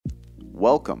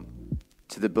Welcome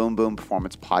to the Boom Boom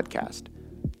Performance Podcast,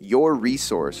 your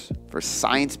resource for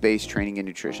science-based training and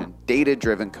nutrition,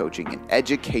 data-driven coaching, and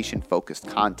education-focused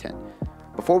content.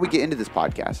 Before we get into this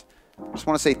podcast, I just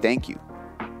want to say thank you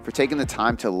for taking the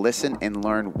time to listen and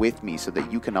learn with me so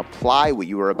that you can apply what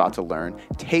you are about to learn,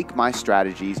 take my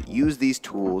strategies, use these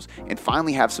tools, and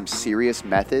finally have some serious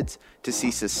methods to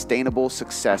see sustainable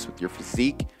success with your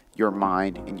physique, your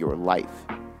mind, and your life.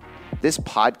 This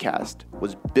podcast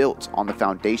was built on the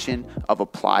foundation of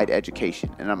applied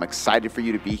education, and I'm excited for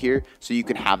you to be here so you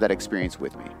can have that experience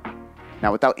with me.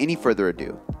 Now, without any further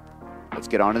ado, let's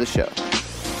get on to the show.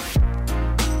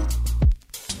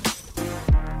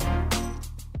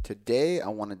 Today, I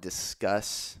want to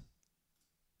discuss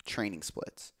training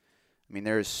splits. I mean,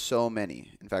 there's so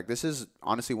many. In fact, this is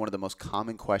honestly one of the most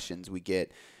common questions we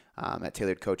get at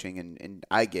Tailored Coaching, and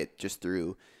I get just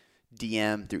through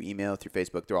DM, through email, through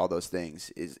Facebook, through all those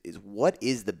things, is what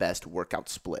is the best workout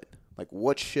split? Like,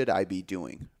 what should I be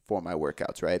doing for my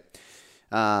workouts, right?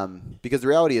 Because the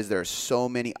reality is there are so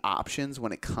many options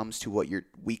when it comes to what your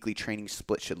weekly training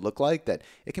split should look like that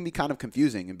it can be kind of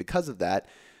confusing. And because of that,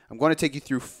 I'm going to take you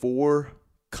through 4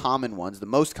 common ones, the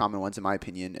most common ones in my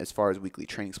opinion, as far as weekly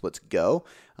training splits go.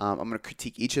 I'm going to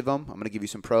critique each of them. I'm going to give you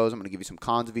some pros. I'm going to give you some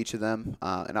cons of each of them.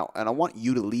 And I want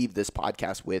you to leave this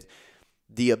podcast with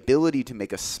the ability to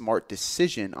make a smart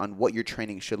decision on what your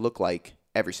training should look like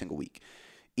every single week.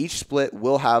 Each split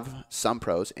will have some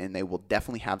pros and they will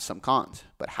definitely have some cons,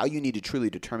 but how you need to truly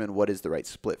determine what is the right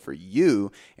split for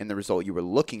you and the result you were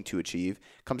looking to achieve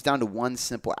comes down to one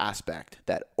simple aspect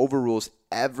that overrules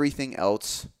everything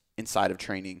else inside of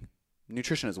training,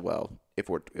 nutrition as well, if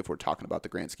we're talking about the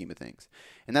grand scheme of things,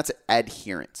 and that's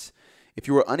adherence. If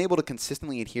you were unable to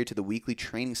consistently adhere to the weekly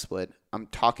training split, I'm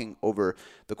talking over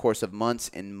the course of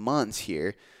months and months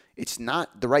here, it's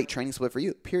not the right training split for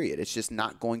you, period. It's just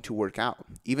not going to work out.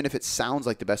 Even if it sounds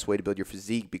like the best way to build your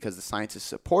physique because the science is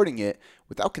supporting it,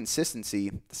 without consistency,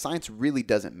 the science really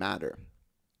doesn't matter.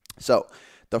 So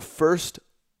the first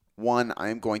one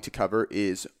I'm going to cover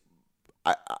is,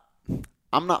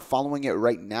 I'm not following it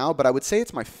right now, but I would say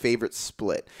it's my favorite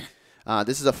split.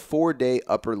 This is a 4-day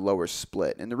upper-lower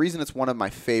split. And the reason it's one of my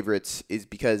favorites is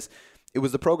because it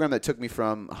was the program that took me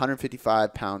from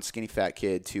 155-pound skinny fat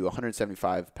kid to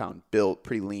 175-pound built,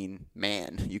 pretty lean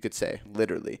man, you could say,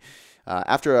 literally.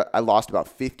 After I lost about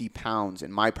 50 pounds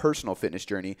in my personal fitness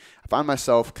journey, I found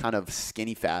myself kind of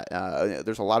skinny fat.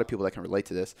 There's a lot of people that can relate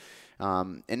to this.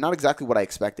 And not exactly what I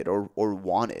expected or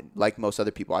wanted, like most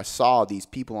other people. I saw these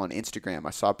people on Instagram. I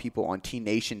saw people on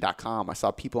TNation.com. I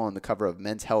saw people on the cover of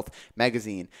Men's Health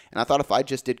magazine. And I thought if I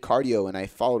just did cardio and I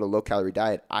followed a low-calorie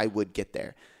diet, I would get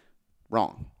there.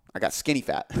 Wrong. I got skinny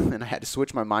fat, and I had to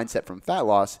switch my mindset from fat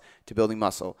loss to building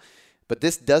muscle. But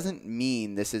this doesn't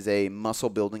mean this is a muscle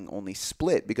building only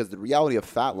split, because the reality of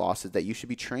fat loss is that you should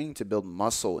be training to build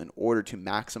muscle in order to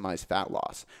maximize fat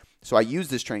loss. So I use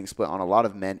this training split on a lot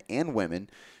of men and women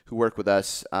who work with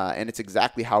us, and it's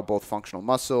exactly how both functional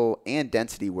muscle and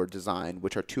density were designed,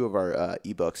 which are 2 of our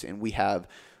ebooks, and we have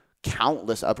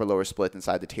countless upper-lower splits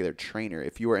inside the Tailored Trainer.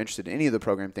 If you are interested in any of the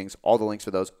program things, all the links for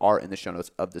those are in the show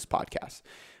notes of this podcast.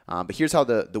 But here's how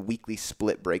the weekly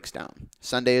split breaks down.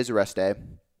 Sunday is a rest day.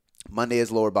 Monday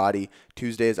is lower body.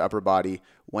 Tuesday is upper body.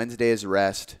 Wednesday is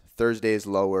rest. Thursday is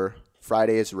lower.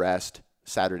 Friday is rest.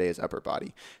 Saturday is upper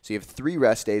body. So you have 3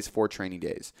 rest days, 4 training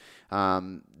days.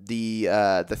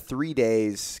 The 3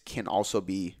 days can also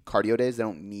be cardio days. They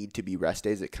don't need to be rest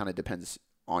days. It kind of depends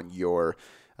on your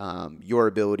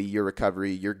ability, your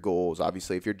recovery, your goals.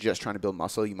 Obviously, if you're just trying to build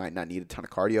muscle, you might not need a ton of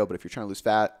cardio, but if you're trying to lose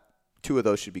fat, 2 of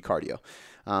those should be cardio.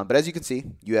 But as you can see,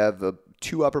 you have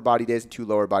 2 upper body days and 2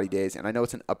 lower body days, and I know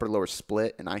it's an upper-lower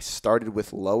split, and I started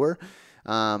with lower,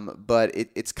 but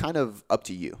it's kind of up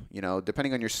to you. You know,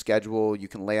 depending on your schedule, you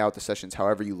can lay out the sessions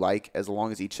however you like, as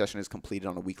long as each session is completed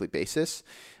on a weekly basis.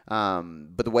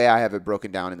 But the way I have it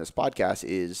broken down in this podcast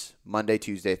is Monday,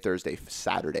 Tuesday, Thursday,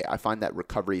 Saturday. I find that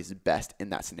recovery is best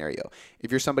in that scenario. If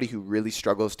you're somebody who really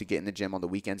struggles to get in the gym on the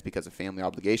weekends because of family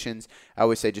obligations, I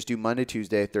always say just do Monday,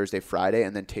 Tuesday, Thursday, Friday,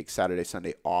 and then take Saturday,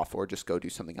 Sunday off, or just go do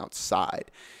something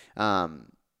outside.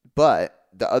 But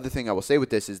the other thing I will say with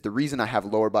this is the reason I have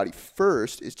lower body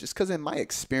first is just because in my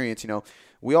experience, you know,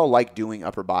 we all like doing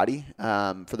upper body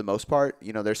for the most part.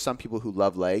 You know, there's some people who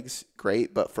love legs,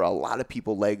 great, but for a lot of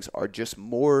people, legs are just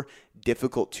more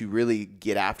difficult to really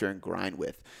get after and grind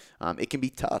with. It can be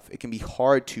tough. It can be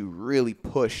hard to really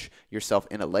push yourself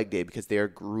in a leg day because they are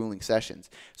grueling sessions.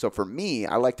 So for me,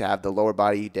 I like to have the lower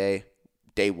body day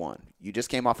 1. You just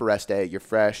came off a rest day. You're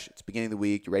fresh. It's beginning of the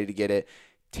week. You're ready to get it.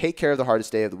 Take care of the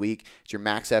hardest day of the week. It's your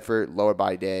max effort, lower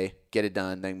body day. Get it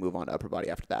done, then move on to upper body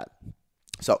after that.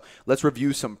 So let's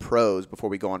review some pros before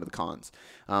we go on to the cons.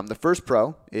 The first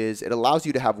pro is it allows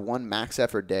you to have one max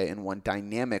effort day and one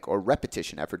dynamic or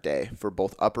repetition effort day for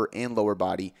both upper and lower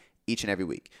body each and every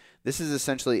week. This is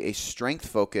essentially a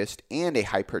strength-focused and a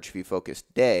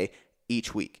hypertrophy-focused day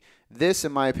each week. This,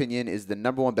 in my opinion, is the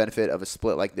number one benefit of a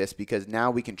split like this because now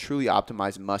we can truly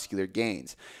optimize muscular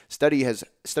gains. Studies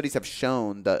have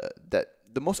shown that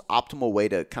the most optimal way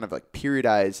to kind of like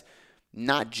periodize,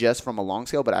 not just from a long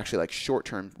scale, but actually like short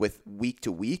term with week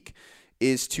to week,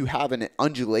 is to have an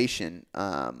undulation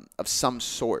of some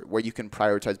sort where you can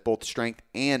prioritize both strength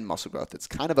and muscle growth. It's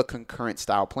kind of a concurrent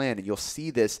style plan, and you'll see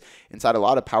this inside a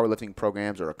lot of powerlifting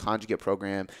programs or a conjugate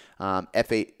program.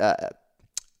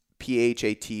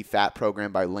 PHAT FAT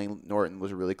program by Lane Norton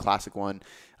was a really classic one.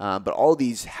 But all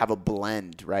these have a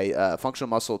blend, right? Functional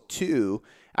Muscle 2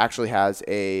 actually has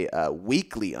a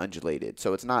weekly undulated.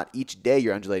 So it's not each day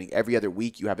you're undulating. Every other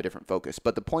week you have a different focus.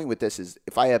 But the point with this is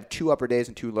if I have 2 upper days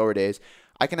and 2 lower days,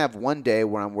 I can have one day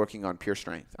where I'm working on pure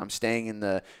strength. I'm staying in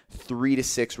the 3 to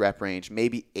 6 rep range,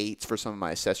 maybe 8s for some of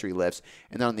my accessory lifts.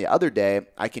 And then on the other day,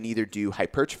 I can either do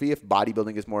hypertrophy if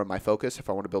bodybuilding is more of my focus, if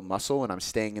I want to build muscle and I'm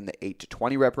staying in the 8 to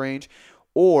 20 rep range.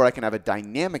 Or I can have a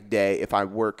dynamic day if I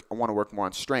want to work more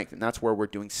on strength, and that's where we're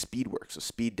doing speed work. So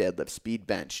speed deadlift, speed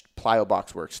bench, plyo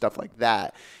box work, stuff like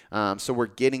that. So we're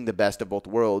getting the best of both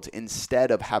worlds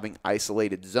instead of having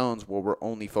isolated zones where we're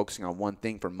only focusing on one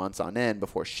thing for months on end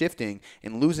before shifting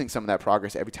and losing some of that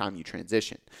progress every time you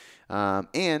transition.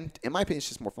 And in my opinion, it's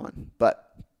just more fun. But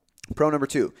pro number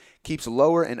 2, keeps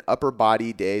lower and upper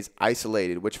body days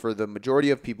isolated, which for the majority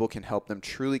of people can help them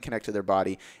truly connect to their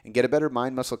body and get a better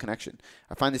mind-muscle connection.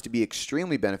 I find this to be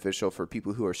extremely beneficial for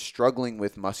people who are struggling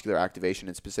with muscular activation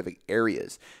in specific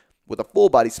areas. With a full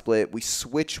body split, we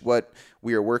switch what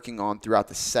we are working on throughout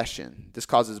the session. This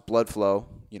causes blood flow,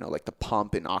 like the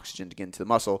pump and oxygen to get into the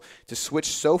muscle, to switch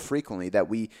so frequently that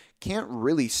we can't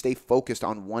really stay focused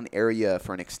on one area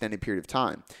for an extended period of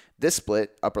time. This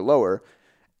split, upper-lower,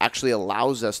 actually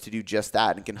allows us to do just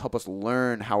that and can help us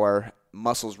learn how our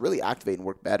muscles really activate and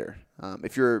work better.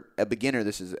 If you're a beginner,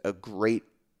 this is a great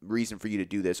reason for you to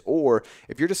do this. Or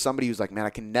if you're just somebody who's like, man,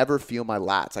 I can never feel my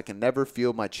lats, I can never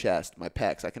feel my chest, my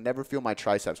pecs, I can never feel my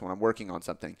triceps when I'm working on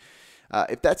something.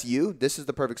 If that's you, this is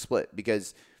the perfect split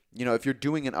because if you're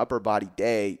doing an upper body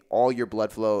day, all your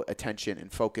blood flow, attention,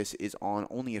 and focus is on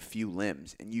only a few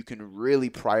limbs, and you can really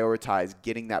prioritize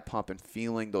getting that pump and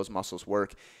feeling those muscles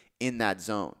work in that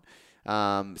zone.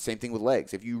 Same thing with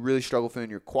legs. If you really struggle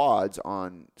feeling your quads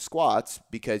on squats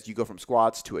because you go from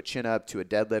squats to a chin up to a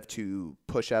deadlift to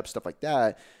push up, stuff like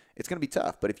that, it's going to be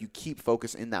tough. But if you keep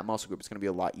focus in that muscle group, it's going to be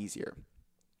a lot easier.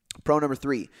 Pro number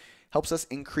 3, helps us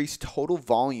increase total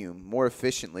volume more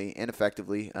efficiently and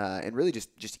effectively and really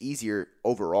just easier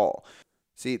overall.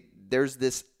 See, there's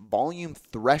this volume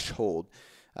threshold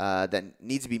that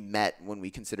needs to be met when we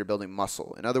consider building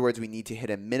muscle. In other words, we need to hit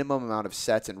a minimum amount of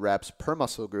sets and reps per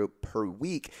muscle group per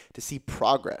week to see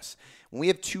progress. When we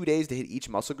have 2 days to hit each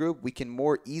muscle group, we can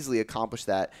more easily accomplish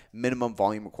that minimum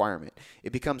volume requirement.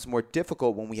 It becomes more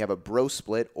difficult when we have a bro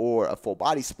split or a full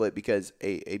body split because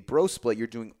a bro split, you're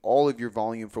doing all of your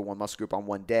volume for one muscle group on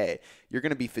one day. You're going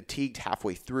to be fatigued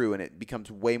halfway through, and it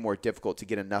becomes way more difficult to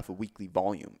get enough weekly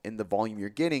volume. And the volume you're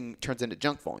getting turns into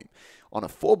junk volume. On a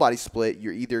full body split,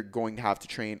 you're either going to have to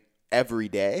train every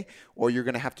day or you're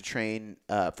going to have to train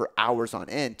for hours on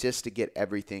end just to get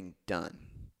everything done.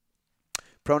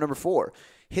 Pro number 4,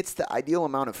 hits the ideal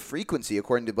amount of frequency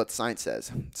according to what science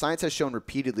says. Science has shown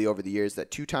repeatedly over the years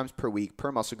that 2 times per week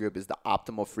per muscle group is the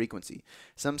optimal frequency.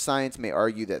 Some science may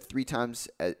argue that 3 times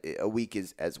a week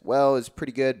is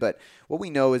pretty good, but what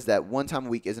we know is that 1 time a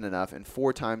week isn't enough and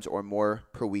 4 times or more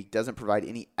per week doesn't provide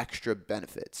any extra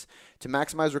benefits. To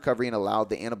maximize recovery and allow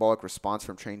the anabolic response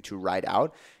from training to ride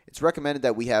out, it's recommended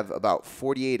that we have about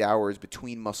 48 hours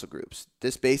between muscle groups.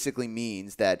 This basically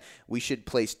means that we should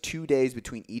place 2 days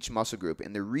between each muscle group,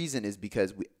 and the reason is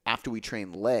because after we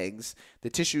train legs,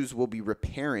 the tissues will be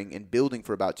repairing and building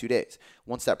for about 2 days.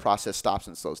 Once that process stops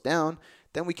and slows down,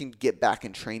 then we can get back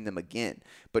and train them again.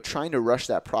 But trying to rush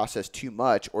that process too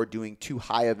much or doing too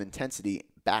high of intensity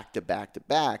back to back to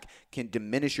back can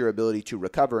diminish your ability to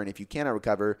recover. And if you cannot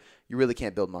recover, you really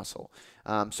can't build muscle.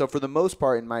 So for the most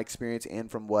part, in my experience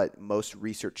and from what most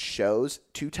research shows,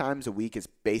 2 times a week is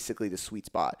basically the sweet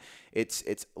spot.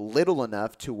 It's little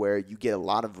enough to where you get a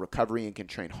lot of recovery and can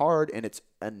train hard, and it's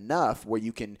enough where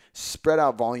you can spread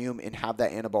out volume and have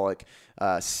that anabolic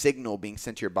signal being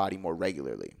sent to your body more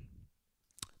regularly.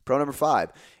 Pro number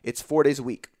 5, it's 4 days a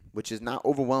week, which is not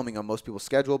overwhelming on most people's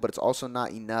schedule, but it's also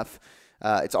not enough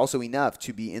It's also enough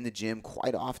to be in the gym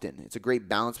quite often. It's a great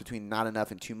balance between not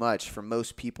enough and too much for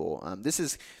most people. This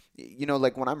is,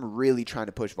 like when I'm really trying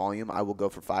to push volume, I will go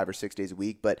for 5 or 6 days a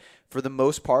week. But for the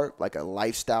most part, like a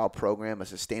lifestyle program, a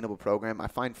sustainable program, I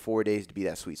find 4 days to be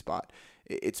that sweet spot.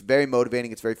 It's very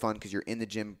motivating. It's very fun because you're in the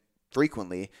gym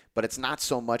frequently, but it's not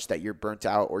so much that you're burnt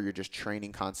out or you're just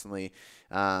training constantly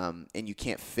and you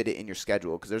can't fit it in your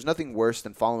schedule, because there's nothing worse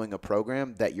than following a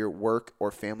program that your work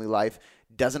or family life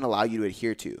doesn't allow you to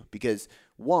adhere to, because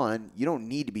one, you don't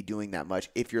need to be doing that much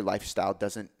if your lifestyle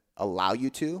doesn't allow you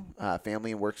to.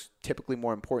 Family and work's typically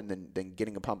more important than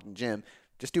getting a pump in the gym.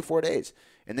 Just do 4 days,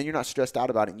 and then you're not stressed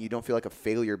out about it, and you don't feel like a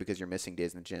failure because you're missing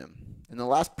days in the gym. And the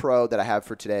last pro that I have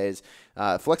for today is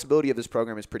flexibility of this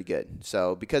program is pretty good.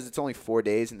 So because it's only 4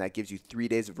 days, and that gives you 3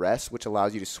 days of rest, which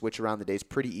allows you to switch around the days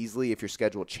pretty easily if your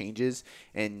schedule changes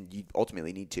and you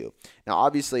ultimately need to. Now,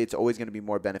 obviously, it's always going to be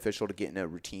more beneficial to get in a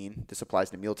routine. This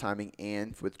applies to meal timing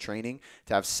and with training,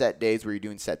 to have set days where you're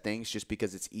doing set things, just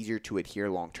because it's easier to adhere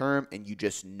long term and you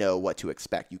just know what to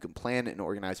expect. You can plan and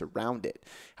organize around it.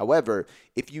 However,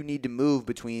 if you need to move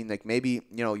between, like maybe,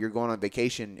 you're going on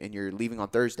vacation and you're leaving on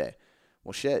Thursday.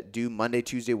 Well, shit, do Monday,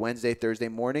 Tuesday, Wednesday, Thursday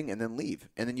morning, and then leave.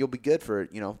 And then you'll be good for,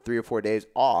 3 or 4 days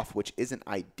off, which isn't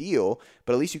ideal,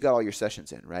 but at least you got all your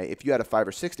sessions in, right? If you had a 5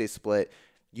 or 6 day split,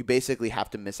 you basically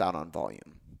have to miss out on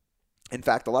volume. In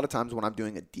fact, a lot of times when I'm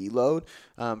doing a deload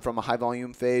from a high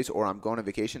volume phase, or I'm going on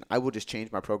vacation, I will just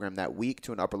change my program that week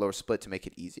to an upper lower split to make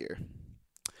it easier.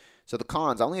 So the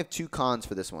cons, I only have 2 cons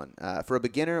for this one. For a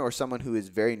beginner or someone who is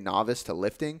very novice to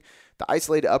lifting, the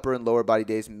isolated upper and lower body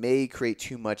days may create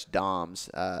too much DOMS,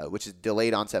 which is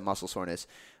delayed onset muscle soreness,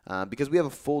 because we have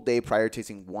a full day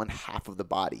prioritizing one half of the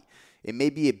body. It may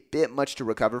be a bit much to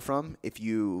recover from if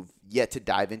you've yet to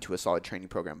dive into a solid training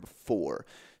program before.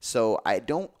 So I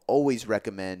don't always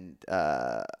recommend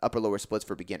upper-lower splits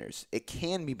for beginners. It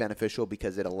can be beneficial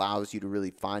because it allows you to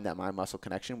really find that mind-muscle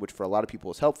connection, which for a lot of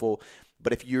people is helpful.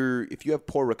 But if you have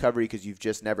poor recovery because you've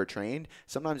just never trained,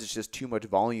 sometimes it's just too much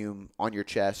volume on your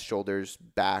chest, shoulders,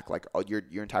 back, like your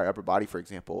entire upper body, for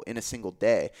example, in a single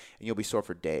day, and you'll be sore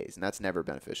for days, and that's never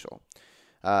beneficial.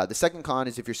 The second con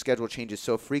is if your schedule changes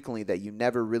so frequently that you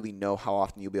never really know how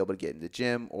often you'll be able to get in the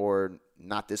gym, or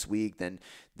not this week, then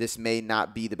this may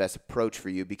not be the best approach for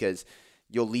you, because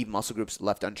you'll leave muscle groups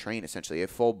left untrained, essentially. A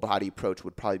full body approach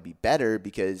would probably be better,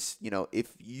 because,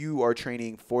 if you are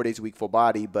training 4 days a week full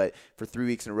body, but for 3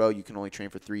 weeks in a row you can only train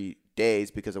for 3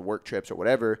 days because of work trips or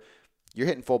whatever, you're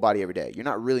hitting full body every day. You're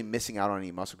not really missing out on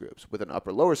any muscle groups. With an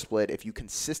upper-lower split, if you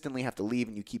consistently have to leave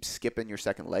and you keep skipping your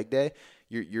second leg day,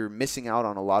 you're missing out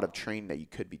on a lot of training that you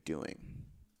could be doing.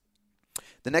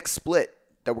 The next split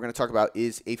that we're going to talk about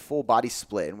is a full body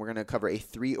split, and we're going to cover a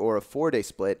 3 or a 4 day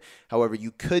split. However,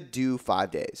 you could do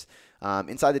 5 days.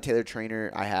 Inside the Tailored Trainer,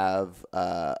 I have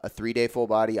a 3 day full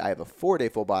body. I have a 4 day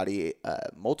full body,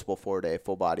 multiple 4 day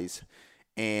full bodies.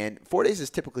 And 4 days is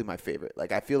typically my favorite.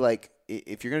 Like, I feel like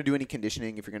if you're going to do any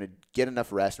conditioning, if you're going to get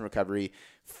enough rest and recovery,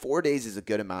 4 days is a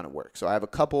good amount of work. So I have a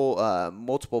couple,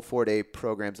 multiple 4 day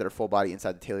programs that are full body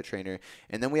inside the Tailored Trainer.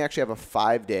 And then we actually have a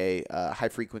 5 day high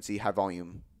frequency, high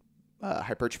volume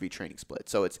hypertrophy training split.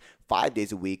 So it's 5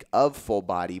 days a week of full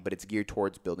body, but it's geared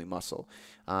towards building muscle.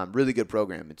 Really good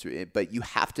program. But you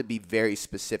have to be very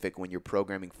specific when you're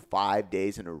programming 5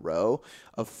 days in a row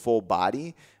of full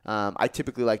body. I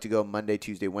typically like to go Monday,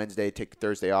 Tuesday, Wednesday, take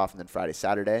Thursday off, and then Friday,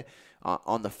 Saturday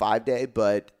on the 5 day.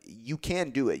 But you can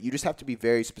do it. You just have to be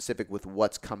very specific with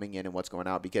what's coming in and what's going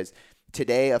out, because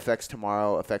today affects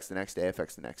tomorrow, affects the next day,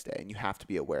 affects the next day. And you have to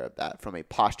be aware of that from a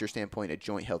posture standpoint, a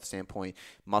joint health standpoint,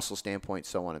 muscle standpoint,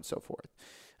 so on and so forth.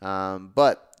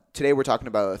 But today we're talking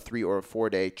about a 3 or a 4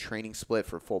 day training split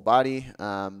for full body.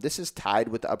 This is tied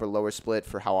with the upper lower split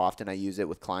for how often I use it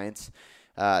with clients.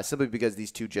 Simply because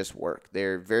these two just work.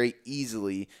 They're very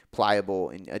easily pliable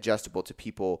and adjustable to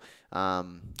people, but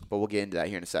we'll get into that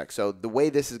here in a sec. So the way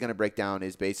this is going to break down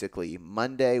is basically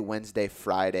Monday, Wednesday,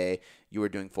 Friday, you are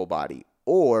doing full body,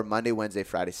 or Monday, Wednesday,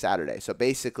 Friday, Saturday. So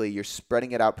basically, you're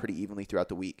spreading it out pretty evenly throughout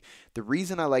the week. The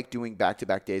reason I like doing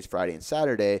back-to-back days, Friday and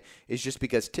Saturday, is just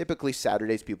because typically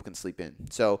Saturdays people can sleep in.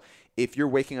 So if you're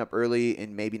waking up early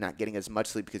and maybe not getting as much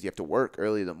sleep because you have to work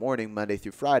early in the morning, Monday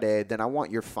through Friday, then I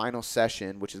want your final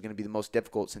session, which is going to be the most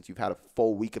difficult since you've had a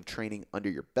full week of training under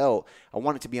your belt, I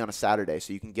want it to be on a Saturday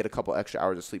so you can get a couple extra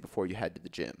hours of sleep before you head to the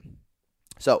gym.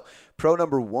 So pro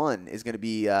number 1 is going to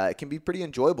be, it can be pretty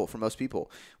enjoyable for most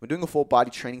people. When doing a full body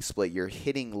training split, you're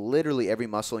hitting literally every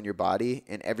muscle in your body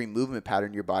and every movement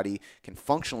pattern your body can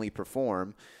functionally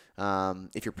perform.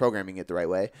 if you're programming it the right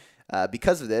way.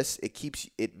 Because of this, it keeps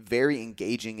it very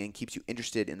engaging and keeps you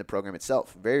interested in the program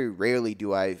itself. Very rarely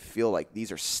do I feel like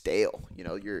these are stale. You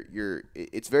know,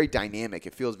 it's very dynamic.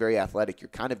 It feels very athletic. You're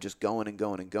kind of just going and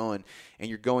going and going, and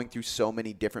you're going through so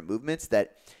many different movements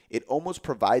that it almost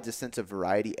provides a sense of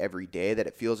variety every day, that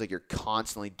it feels like you're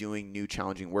constantly doing new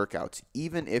challenging workouts,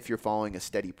 even if you're following a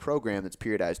steady program that's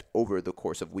periodized over the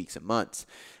course of weeks and months.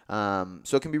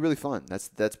 So it can be really fun.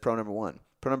 That's pro number one.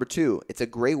 Pro number two, it's a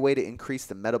great way to increase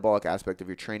the metabolic aspect of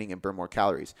your training and burn more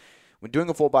calories. When doing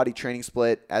a full body training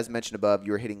split, as mentioned above,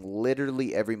 you're hitting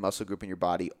literally every muscle group in your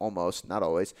body, almost, not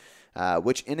always,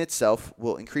 which in itself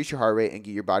will increase your heart rate and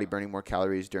get your body burning more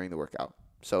calories during the workout.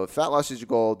 So if fat loss is your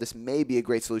goal, this may be a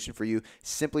great solution for you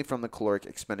simply from the caloric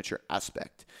expenditure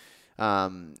aspect.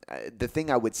 The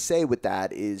thing I would say with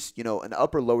that is, you know, an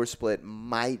upper lower split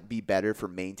might be better for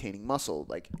maintaining muscle.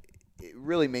 Like,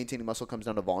 really maintaining muscle comes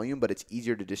down to volume, but it's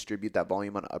easier to distribute that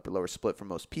volume on an upper lower split for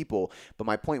most people. But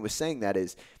my point with saying that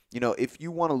is, you know, if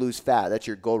you want to lose fat, that's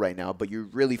your goal right now, but you're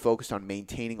really focused on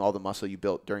maintaining all the muscle you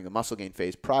built during the muscle gain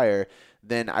phase prior,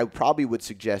 then I probably would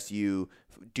suggest you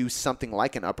do something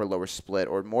like an upper lower split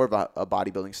or more of a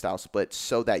bodybuilding style split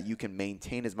so that you can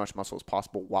maintain as much muscle as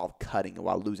possible while cutting and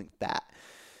while losing fat.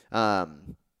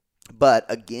 But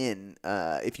again,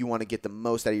 if you want to get the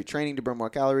most out of your training to burn more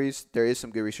calories, there is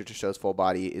some good research that shows full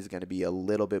body is going to be a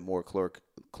little bit more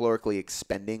calorically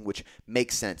expending, which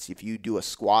makes sense. If you do a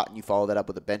squat and you follow that up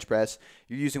with a bench press,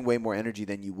 you're using way more energy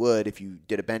than you would if you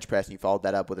did a bench press and you followed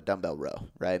that up with a dumbbell row,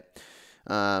 right?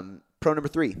 Pro number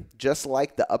three, just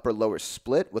like the upper lower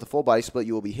split, with a full body split,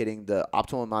 you will be hitting the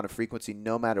optimal amount of frequency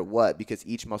no matter what, because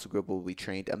each muscle group will be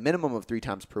trained a minimum of 3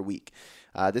 times per week.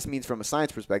 This means from a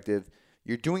science perspective,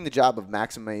 you're doing the job of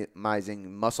maximizing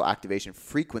muscle activation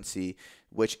frequency,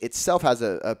 which itself has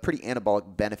a pretty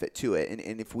anabolic benefit to it.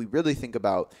 And if we really think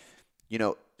about, you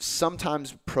know,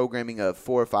 sometimes programming a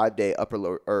 4 or 5 day upper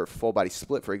lower or full body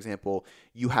split, for example,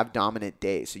 you have dominant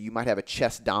days. So you might have a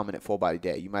chest dominant full body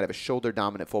day. You might have a shoulder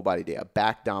dominant full body day, a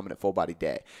back dominant full body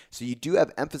day. So you do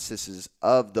have emphases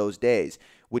of those days,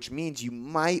 which means you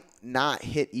might not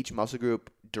hit each muscle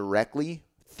group directly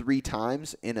 3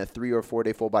 times in a 3 or 4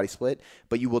 day full body split,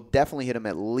 but you will definitely hit them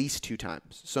at least 2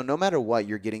 times. So no matter what,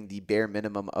 you're getting the bare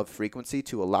minimum of frequency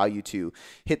to allow you to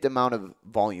hit the amount of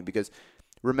volume, because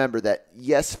remember that,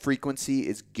 yes, frequency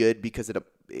is good because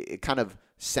it kind of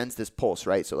sends this pulse,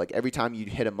 right? So like every time you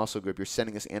hit a muscle group, you're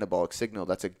sending this anabolic signal.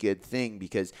 That's a good thing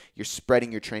because you're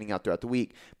spreading your training out throughout the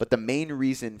week. But the main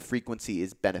reason frequency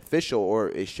is beneficial, or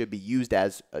it should be used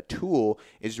as a tool,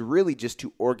 is really just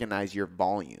to organize your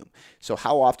volume. So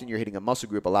how often you're hitting a muscle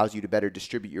group allows you to better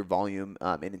distribute your volume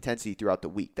and intensity throughout the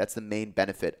week. That's the main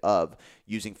benefit of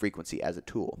using frequency as a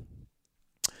tool.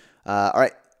 All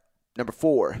right. Number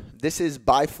 4, this is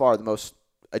by far the most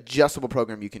adjustable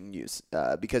program you can use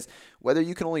because whether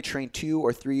you can only train 2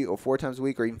 or 3 or 4 times a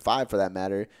week, or even 5 for that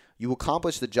matter, you will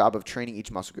accomplish the job of training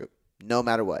each muscle group no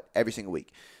matter what, every single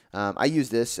week. I use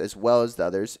this as well as the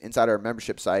others inside our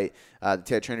membership site, the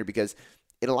Tailored Trainer, because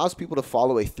it allows people to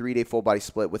follow a 3-day full body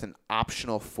split with an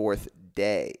optional 4th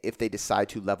day if they decide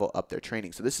to level up their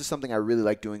training. So this is something I really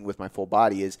like doing with my full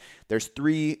body. Is there's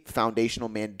 3 foundational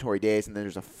mandatory days, and then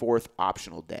there's a 4th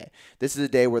optional day. This is a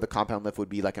day where the compound lift would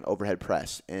be like an overhead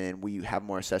press, and we have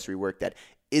more accessory work that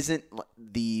isn't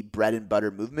the bread and butter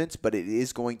movements, but it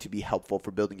is going to be helpful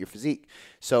for building your physique.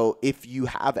 So if you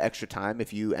have extra time,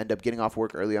 if you end up getting off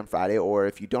work early on Friday, or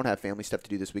if you don't have family stuff to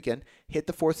do this weekend, hit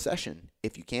the 4th session.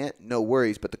 If you can't, no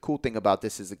worries. But the cool thing about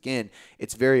this is, again,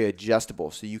 it's very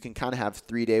adjustable. So you can kind of have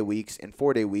 3-day weeks and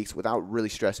 4-day weeks without really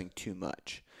stressing too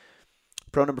much.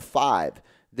 Pro number 5.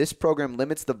 This program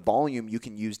limits the volume you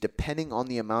can use depending on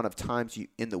the amount of times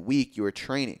in the week you are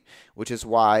training, which is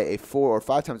why a 4 or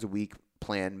 5 times a week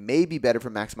plan may be better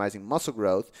for maximizing muscle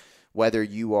growth, whether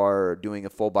you are doing a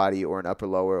full body or an upper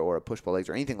lower or a push pull legs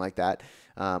or anything like that,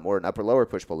 or an upper lower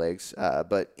push pull legs.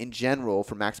 But in general,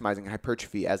 for maximizing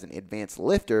hypertrophy as an advanced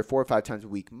lifter, 4 or 5 times a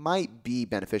week might be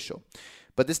beneficial.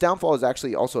 But this downfall is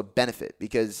actually also a benefit,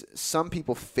 because some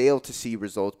people fail to see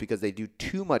results because they do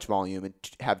too much volume and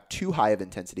have too high of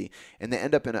intensity, and they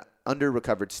end up in an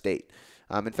under-recovered state.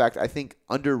 In fact, I think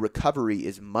under-recovery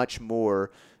is much more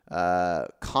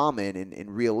common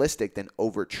and realistic than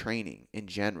overtraining in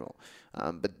general.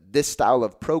 But this style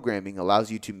of programming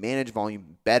allows you to manage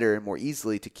volume better and more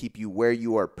easily to keep you where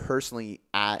you are personally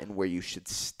at and where you should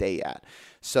stay at.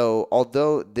 So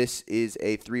although this is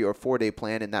a 3 or 4 day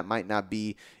plan, and that might not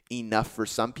be enough for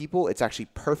some people, it's actually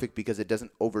perfect because it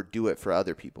doesn't overdo it for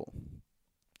other people.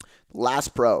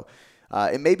 Last pro.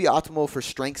 It may be optimal for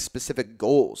strength-specific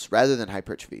goals rather than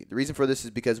hypertrophy. The reason for this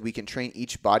is because we can train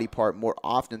each body part more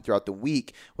often throughout the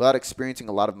week without experiencing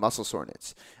a lot of muscle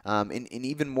soreness. And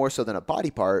even more so than a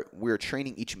body part, we're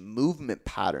training each movement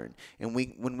pattern. And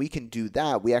when we can do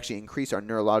that, we actually increase our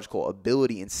neurological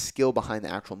ability and skill behind the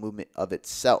actual movement of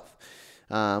itself,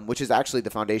 which is actually the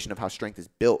foundation of how strength is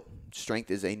built.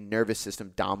 Strength is a nervous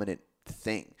system dominant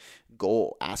thing,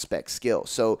 goal, aspect, skill.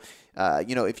 So,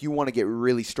 if you want to get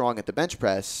really strong at the bench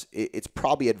press, it's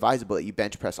probably advisable that you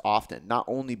bench press often, not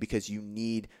only because you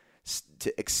need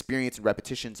to experience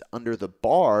repetitions under the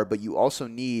bar, but you also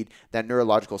need that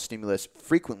neurological stimulus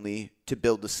frequently to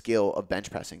build the skill of bench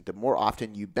pressing. The more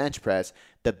often you bench press,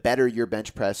 the better your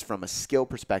bench press from a skill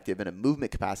perspective and a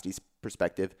movement capacity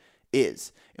perspective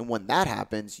is. And when that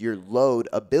happens, your load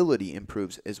ability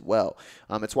improves as well.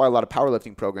 It's why a lot of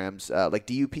powerlifting programs, like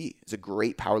DUP, is a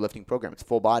great powerlifting program. It's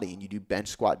full body, and you do bench,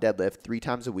 squat, deadlift 3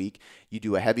 times a week. You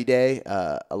do a heavy day,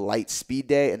 a light speed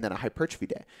day, and then a hypertrophy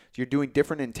day. So you're doing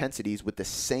different intensities with the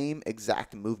same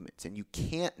exact movements, and you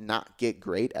can't not get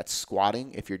great at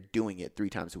squatting if you're doing it 3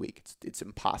 times a week. It's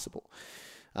impossible.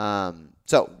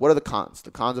 So what are the cons?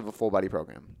 The cons of a full body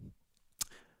program.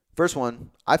 First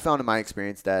one, I found in my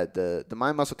experience that the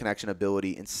mind-muscle connection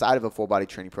ability inside of a full-body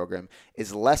training program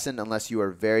is lessened unless you are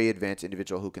a very advanced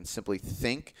individual who can simply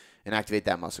think and activate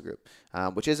that muscle group,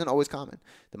 which isn't always common.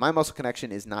 The mind-muscle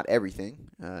connection is not everything,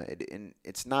 and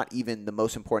it's not even the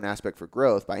most important aspect for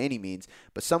growth by any means,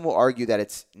 but some will argue that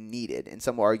it's needed, and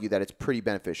some will argue that it's pretty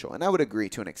beneficial, and I would agree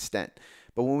to an extent.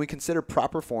 But when we consider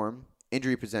proper form,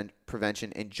 injury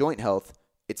prevention, and joint health,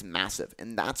 it's massive,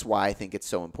 and that's why I think it's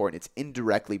so important. It's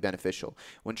indirectly beneficial.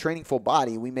 When training full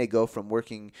body, we may go from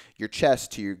working your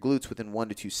chest to your glutes within 1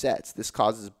 to 2 sets. This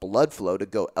causes blood flow to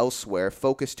go elsewhere,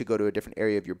 focus to go to a different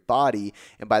area of your body,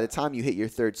 and by the time you hit your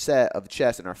 3rd set of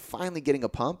chest and are finally getting a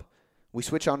pump, we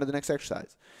switch on to the next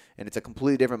exercise, and it's a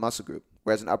completely different muscle group.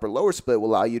 Whereas an upper-lower split will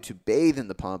allow you to bathe in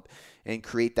the pump and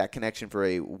create that connection for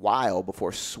a while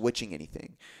before switching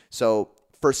anything. So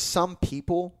for some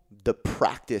people, the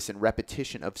practice and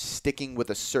repetition of sticking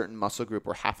with a certain muscle group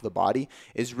or half of the body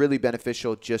is really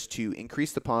beneficial just to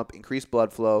increase the pump, increase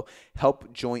blood flow,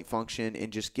 help joint function,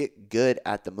 and just get good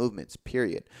at the movements,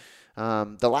 period.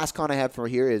 The last con I have for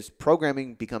here is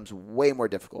programming becomes way more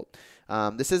difficult.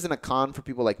 This isn't a con for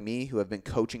people like me who have been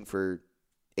coaching for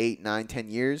 8, 9, 10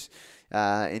 years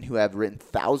and who have written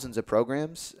thousands of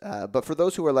programs, but for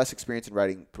those who are less experienced in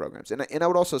writing programs. And I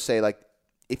would also say, like,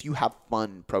 if you have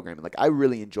fun programming, like I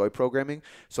really enjoy programming,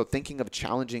 so thinking of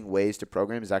challenging ways to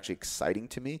program is actually exciting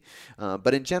to me.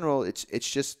 But in general, it's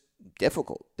just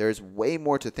difficult. There's way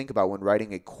more to think about when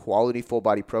writing a quality full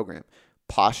body program.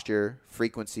 Posture,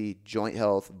 frequency, joint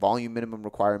health, volume minimum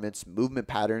requirements, movement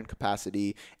pattern,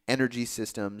 capacity, energy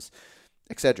systems,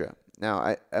 etc.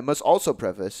 Now, I must also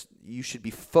preface, you should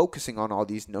be focusing on all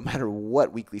these no matter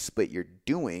what weekly split you're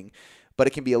doing, but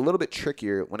it can be a little bit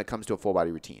trickier when it comes to a full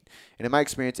body routine. And in my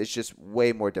experience, it's just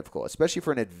way more difficult, especially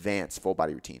for an advanced full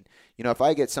body routine. If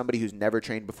I get somebody who's never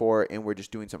trained before and we're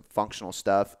just doing some functional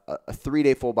stuff, a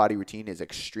 3-day full body routine is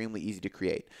extremely easy to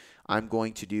create. I'm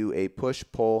going to do a push,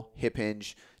 pull, hip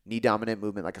hinge, knee dominant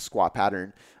movement like a squat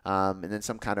pattern, and then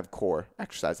some kind of core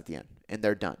exercise at the end, and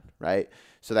they're done, right?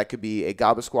 So that could be a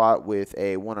goblet squat with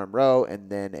a 1-arm row,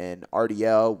 and then an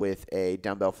RDL with a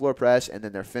dumbbell floor press, and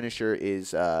then their finisher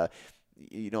is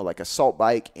like a salt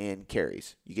bike and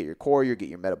carries. You get your core, you get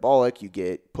your metabolic, you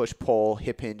get push, pull,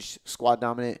 hip hinge, squat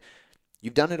dominant.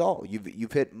 You've done it all.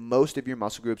 You've hit most of your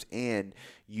muscle groups, and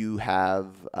you have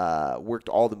worked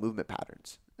all the movement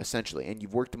patterns, essentially, and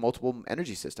you've worked multiple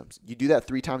energy systems. You do that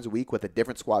 3 times a week with a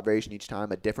different squat variation each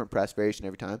time, a different press variation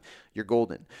every time, you're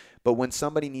golden. But when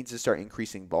somebody needs to start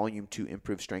increasing volume to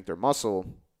improve strength or muscle,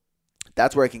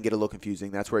 that's where it can get a little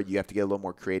confusing. That's where you have to get a little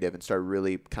more creative and start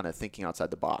really kind of thinking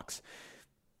outside the box.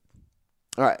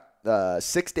 All right,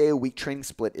 6-day-a-week training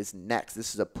split is next.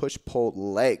 This is a push-pull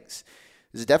legs.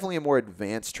 This is definitely a more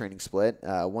advanced training split,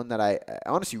 one that I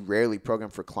honestly rarely program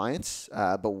for clients,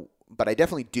 but I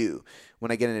definitely do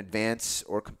when I get an advanced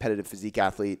or competitive physique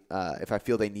athlete if I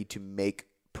feel they need to make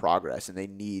progress and they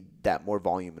need that more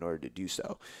volume in order to do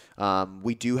so.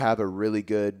 We do have a really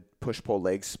good push-pull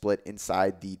leg split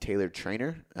inside the Tailored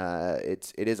Trainer.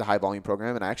 It is a high-volume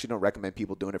program, and I actually don't recommend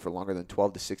people doing it for longer than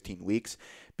 12 to 16 weeks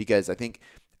because I think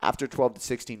after 12 to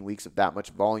 16 weeks of that much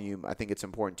volume, I think it's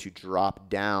important to drop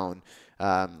down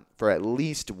for at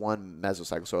least one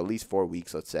mesocycle, so at least 4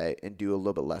 weeks, let's say, and do a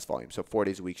little bit less volume. So 4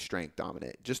 days a week strength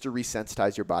dominant, just to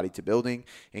resensitize your body to building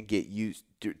and get used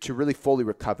to really fully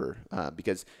recover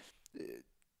because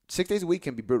 6 days a week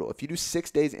can be brutal. If you do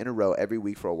 6 days in a row every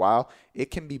week for a while,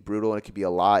 it can be brutal and it can be a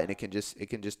lot, and it can just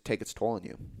take its toll on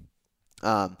you.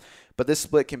 But this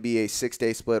split can be a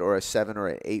 6-day split or a 7 or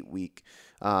an 8 week.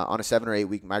 On a 7 or 8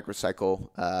 week microcycle,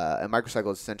 a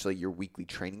microcycle is essentially your weekly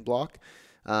training block.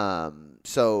 I'm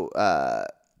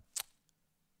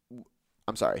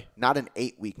sorry, not an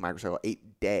 8-week microcycle,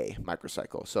 8-day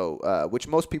microcycle. So, which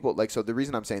most people like. So the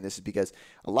reason I'm saying this is because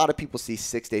a lot of people see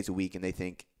 6 days a week and they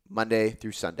think Monday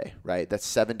through Sunday, right? That's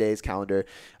 7 days calendar.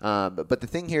 But the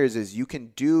thing here is you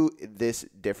can do this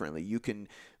differently. You can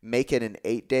make it an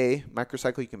 8-day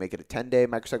microcycle. You can make it a 10-day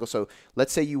microcycle. So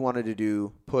let's say you wanted to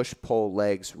do push, pull,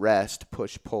 legs, rest,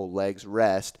 push, pull, legs,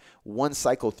 rest. One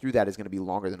cycle through that is going to be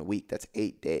longer than a week. That's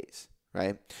 8 days,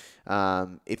 right?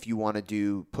 If you want to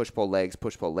do push, pull,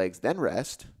 legs, then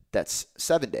rest, that's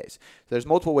 7 days. So there's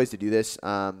multiple ways to do this.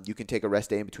 You can take a rest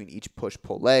day in between each push,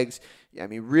 pull, legs. I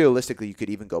mean, realistically, you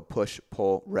could even go push,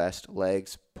 pull, rest,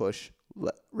 legs, push,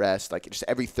 rest. Like just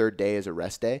every third day is a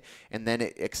rest day. And then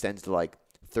it extends to like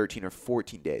 13 or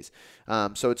 14 days.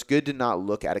 So it's good to not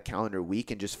look at a calendar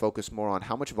week and just focus more on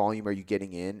how much volume are you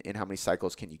getting in and how many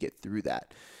cycles can you get through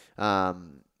that.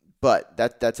 But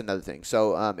that's another thing.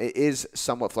 So it is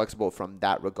somewhat flexible from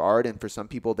that regard. And for some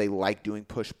people, they like doing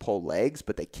push-pull legs,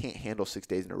 but they can't handle 6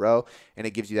 days in a row. And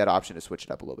it gives you that option to switch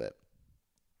it up a little bit.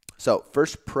 So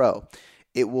first pro,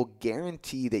 it will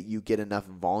guarantee that you get enough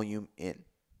volume in.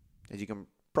 As you can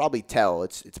probably tell,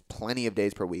 it's plenty of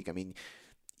days per week. I mean,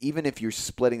 even if you're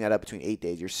splitting that up between 8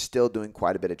 days, you're still doing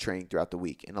quite a bit of training throughout the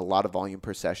week and a lot of volume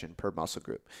per session per muscle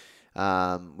group.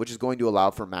 Which is going to allow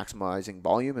for maximizing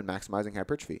volume and maximizing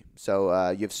hypertrophy.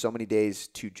 So you have so many days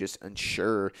to just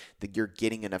ensure that you're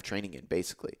getting enough training in,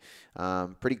 basically.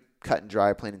 Pretty cut and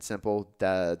dry, plain and simple.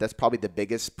 That's probably the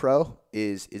biggest pro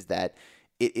is that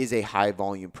it is a high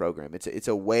volume program. It's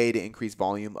a way to increase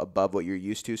volume above what you're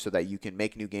used to so that you can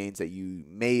make new gains that you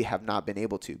may have not been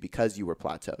able to because you were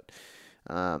plateaued.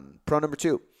 Pro number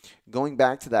 2, going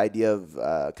back to the idea of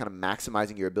kind of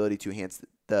maximizing your ability to enhance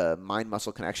the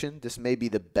mind-muscle connection, this may be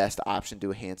the best option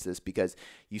to enhance this because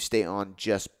you stay on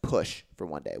just push for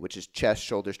one day, which is chest,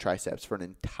 shoulders, triceps for an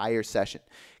entire session,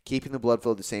 keeping the blood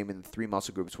flow the same in the 3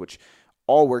 muscle groups, which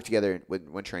all work together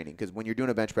when training. Because when you're doing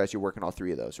a bench press, you're working all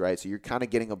 3 of those, right? So you're kind of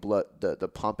getting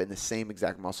the pump in the same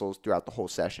exact muscles throughout the whole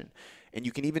session. And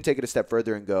you can even take it a step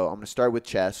further and go, I'm going to start with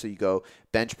chest. So you go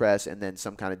bench press and then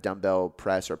some kind of dumbbell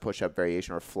press or push-up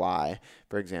variation or fly,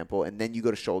 for example. And then you go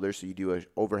to shoulders. So you do an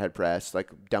overhead press, like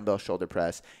dumbbell shoulder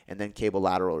press, and then cable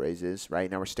lateral raises,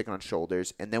 right? Now we're sticking on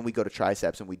shoulders. And then we go to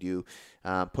triceps and we do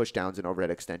push downs and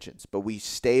overhead extensions. But we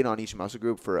stayed on each muscle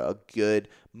group for a good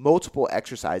multiple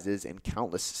exercises and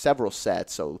several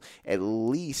sets. So at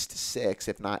least 6,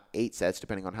 if not 8 sets,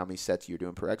 depending on how many sets you're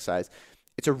doing per exercise.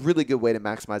 It's a really good way to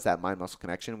maximize that mind-muscle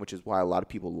connection, which is why a lot of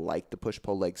people like the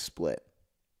push-pull leg split.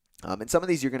 And some of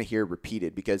these you're going to hear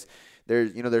repeated because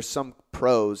there's some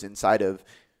pros inside of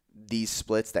these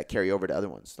splits that carry over to other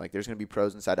ones. Like there's going to be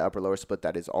pros inside the upper-lower split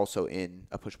that is also in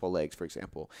a push-pull legs, for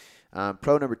example.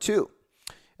 Pro number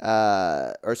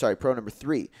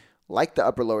 3. Like the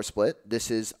upper-lower split,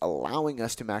 this is allowing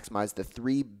us to maximize the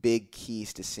 3 big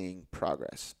keys to seeing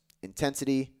progress: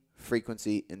 intensity,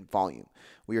 frequency, and volume.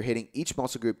 We are hitting each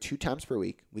muscle group 2 times per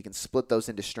week. We can split those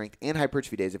into strength and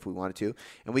hypertrophy days if we wanted to,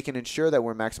 and we can ensure that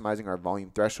we're maximizing our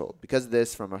volume threshold. Because of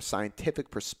this, from a scientific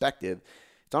perspective,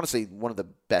 it's honestly one of the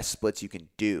best splits you can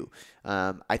do.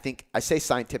 I think I say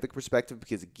scientific perspective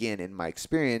because, again, in my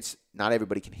experience, not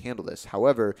everybody can handle this.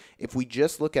 However, if we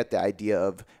just look at the idea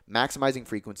of maximizing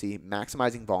frequency,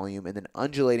 maximizing volume, and then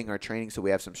undulating our training so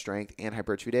we have some strength and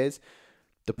hypertrophy days,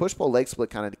 the push-pull leg split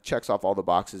kind of checks off all the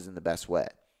boxes in the best way.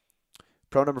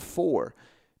 Pro number 4,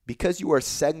 because you are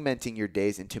segmenting your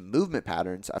days into movement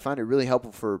patterns, I find it really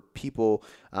helpful for people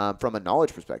from a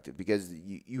knowledge perspective because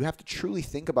you have to truly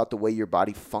think about the way your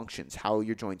body functions, how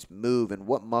your joints move, and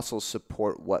what muscles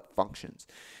support what functions.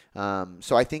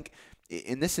 So I think,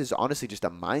 and this is honestly just a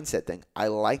mindset thing, I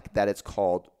like that it's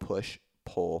called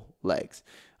push-pull legs.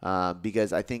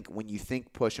 Because I think when you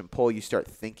think push and pull, you start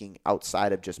thinking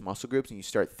outside of just muscle groups and you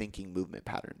start thinking movement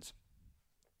patterns.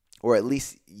 Or at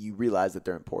least you realize that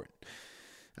they're important.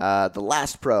 The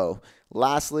last pro,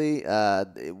 lastly,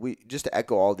 we just to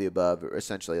echo all the above,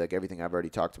 essentially like everything I've already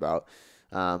talked about.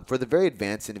 For the very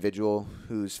advanced individual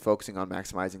who's focusing on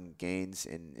maximizing gains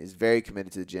and is very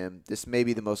committed to the gym, this may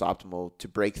be the most optimal to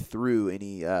break through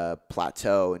any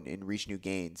plateau and reach new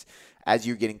gains as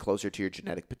you're getting closer to your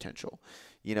genetic potential.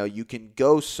 You can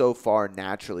go so far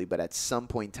naturally, but at some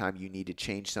point in time, you need to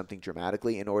change something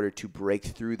dramatically in order to break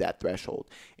through that threshold.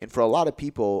 And for a lot of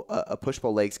people, a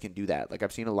push-pull legs can do that. Like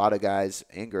I've seen a lot of guys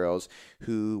and girls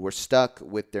who were stuck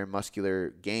with their muscular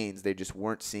gains. They just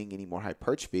weren't seeing any more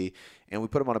hypertrophy. And we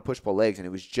put them on a push-pull legs, and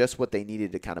it was just what they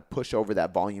needed to kind of push over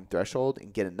that volume threshold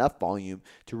and get enough volume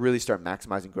to really start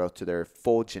maximizing growth to their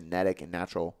full genetic and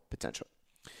natural potential.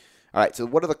 All right, so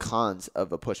what are the cons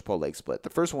of a push-pull leg split? The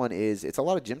first one is it's a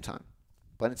lot of gym time,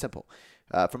 plain and simple.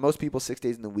 For most people, 6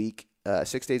 days a week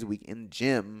in the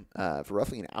gym for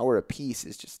roughly an hour a piece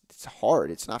it's hard.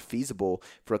 It's not feasible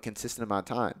for a consistent amount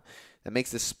of time. That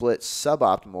makes this split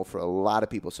suboptimal for a lot of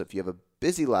people. So if you have a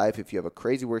busy life, if you have a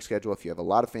crazy work schedule, if you have a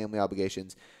lot of family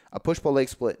obligations, a push-pull leg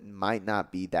split might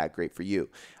not be that great for you.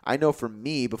 I know for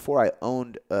me, before I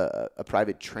owned a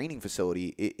private training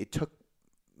facility,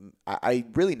 I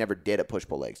really never did a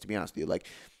push-pull legs, to be honest with you. Like,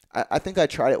 I think I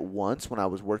tried it once when I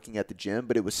was working at the gym,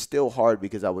 but it was still hard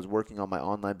because I was working on my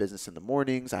online business in the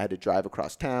mornings. I had to drive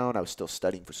across town. I was still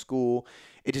studying for school.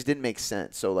 It just didn't make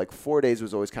sense. So like 4 days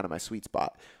was always kind of my sweet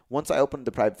spot. Once I opened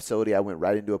the private facility, I went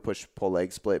right into a push-pull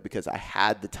leg split because I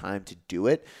had the time to do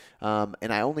it.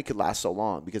 And I only could last so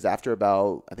long because after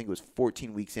about, I think it was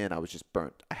 14 weeks in, I was just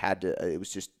burnt. It was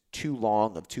just too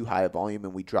long of too high a volume,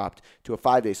 and we dropped to a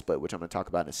 5-day split, which I'm going to talk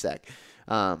about in a sec.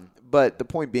 But the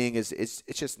point being is it's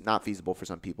just not feasible for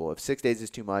some people. If 6 days is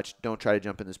too much, don't try to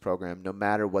jump in this program, no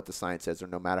matter what the science says or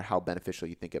no matter how beneficial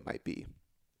you think it might be.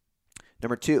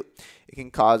 Number 2, it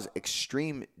can cause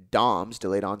extreme DOMS,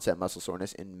 delayed onset muscle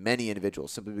soreness, in many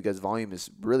individuals simply because volume is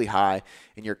really high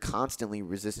and you're constantly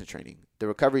resistance training. The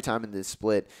recovery time in this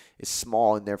split is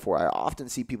small, and therefore I often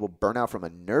see people burn out from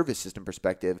a nervous system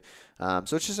perspective.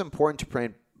 So it's just important to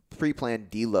pre-plan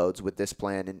deloads with this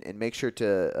plan and make sure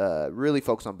to really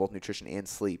focus on both nutrition and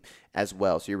sleep as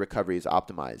well so your recovery is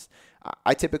optimized.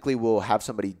 I typically will have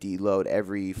somebody deload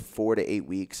every 4 to 8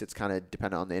 weeks. It's kind of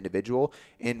dependent on the individual.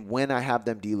 And when I have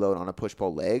them deload on a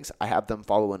push-pull legs, I have them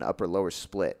follow an upper-lower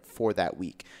split for that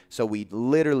week. So we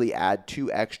literally add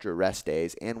 2 extra rest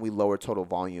days and we lower total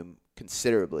volume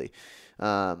considerably.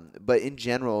 But in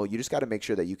general, you just got to make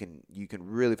sure that you can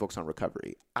really focus on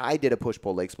recovery. I did a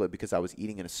push-pull leg split because I was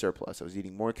eating in a surplus. I was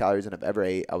eating more calories than I've ever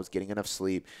ate. I was getting enough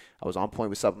sleep. I was on point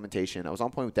with supplementation. I was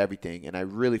on point with everything, and I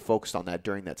really focused on that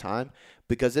during that time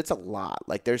because it's a lot.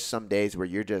 Like there's some days where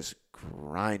you're just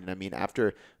grinding. I mean,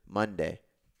 after Monday,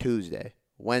 Tuesday,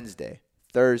 Wednesday,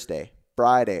 Thursday,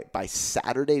 Friday, by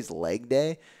Saturday's leg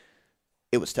day,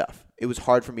 it was tough. It was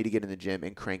hard for me to get in the gym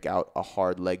and crank out a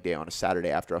hard leg day on a Saturday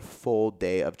after a full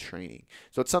day of training.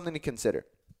 So it's something to consider.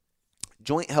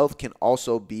 Joint health can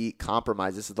also be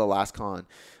compromised. This is the last con.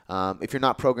 If you're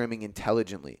not programming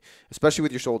intelligently, especially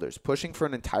with your shoulders. Pushing for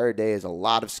an entire day is a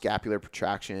lot of scapular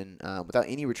protraction without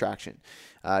any retraction.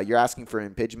 You're asking for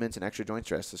impingements and extra joint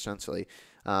stress, essentially.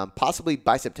 Possibly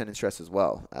bicep tendon stress as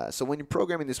well. So when you're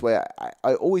programming this way,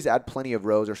 I always add plenty of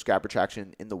rows or scap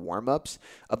retraction in the warm-ups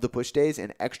of the push days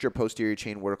and extra posterior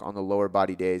chain work on the lower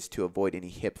body days to avoid any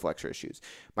hip flexor issues.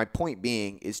 My point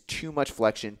being is too much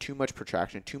flexion, too much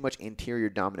protraction, too much anterior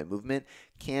dominant movement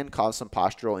can cause some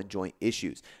postural and joint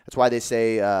issues. That's why they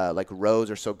say like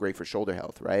rows are so great for shoulder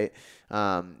health, right?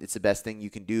 It's the best thing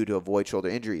you can do to avoid shoulder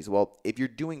injuries. Well, if you're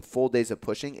doing full days of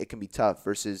pushing, it can be tough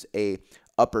versus a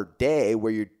upper day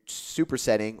where you're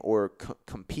supersetting or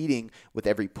competing with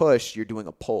every push, you're doing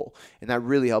a pull. And that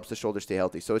really helps the shoulder stay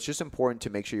healthy. So it's just important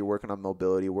to make sure you're working on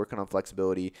mobility, working on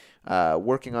flexibility,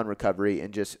 working on recovery,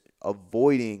 and just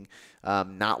avoiding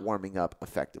not warming up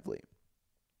effectively.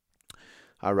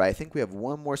 All right, I think we have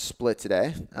one more split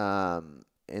today.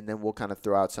 And then we'll kind of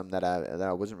throw out some that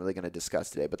I wasn't really going to discuss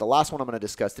today. But the last one I'm going to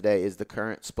discuss today is the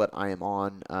current split I am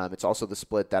on. It's also the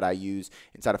split that I use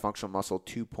inside of Functional Muscle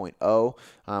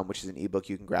 2.0, which is an ebook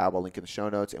you can grab. I'll link in the show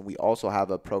notes. And we also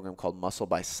have a program called Muscle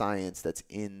by Science that's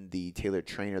in the Tailored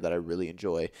Trainer that I really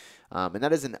enjoy. And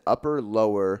that is an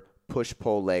upper-lower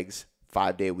push-pull legs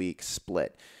 5-day week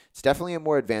split. It's definitely a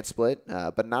more advanced split,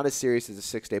 but not as serious as a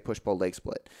 6-day push-pull leg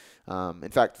split. In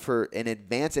fact, for an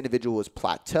advanced individual who has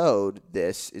plateaued,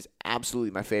 this is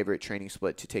absolutely my favorite training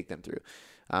split to take them through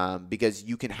because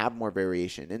you can have more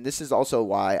variation. And this is also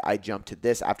why I jumped to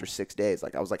this after 6 days.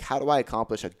 Like I was like, how do I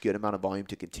accomplish a good amount of volume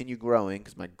to continue growing?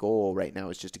 Because my goal right now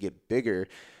is just to get bigger,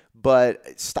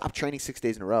 but stop training 6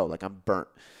 days in a row. Like I'm burnt.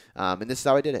 And this is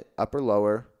how I did it. Upper,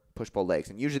 lower, push-pull legs.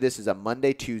 And usually this is a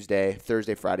Monday, Tuesday,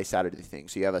 Thursday, Friday, Saturday thing.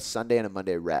 So you have a Sunday and a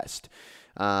Monday rest.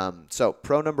 So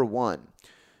pro number 1,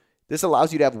 This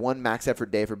allows you to have one max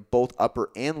effort day for both upper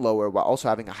and lower while also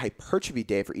having a hypertrophy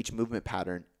day for each movement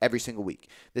pattern every single week.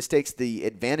 This takes the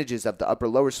advantages of the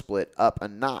upper-lower split up a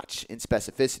notch in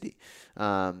specificity.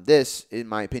 This, in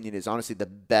my opinion, is honestly the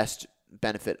best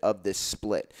benefit of this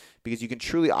split because you can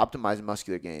truly optimize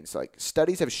muscular gains. Like,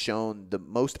 studies have shown the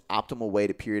most optimal way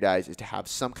to periodize is to have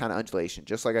some kind of undulation,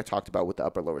 just like I talked about with the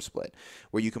upper-lower split,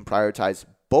 where you can prioritize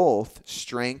both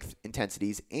strength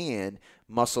intensities and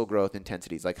muscle growth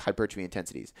intensities, like hypertrophy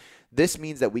intensities. This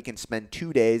means that we can spend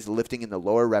 2 days lifting in the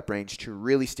lower rep range to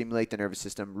really stimulate the nervous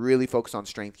system, really focus on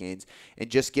strength gains, and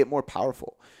just get more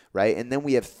powerful, right? And then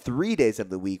we have 3 days of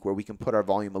the week where we can put our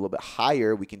volume a little bit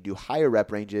higher. We can do higher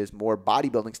rep ranges, more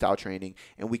bodybuilding style training,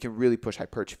 and we can really push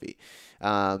hypertrophy.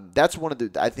 That's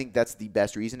I think that's the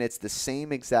best reason. It's the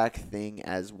same exact thing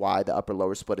as why the upper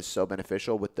lower split is so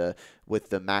beneficial with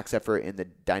the max effort and the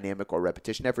dynamic or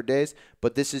repetition effort days,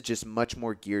 but this is just much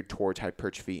more geared towards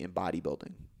hypertrophy and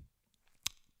bodybuilding.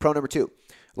 Pro number 2,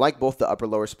 like both the upper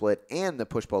lower split and the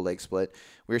push-pull leg split,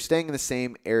 we're staying in the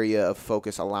same area of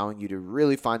focus, allowing you to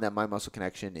really find that mind-muscle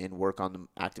connection and work on the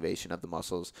activation of the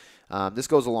muscles. This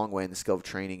goes a long way in the skill of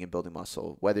training and building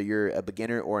muscle. Whether you're a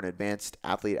beginner or an advanced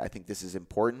athlete, I think this is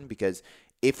important because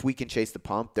if we can chase the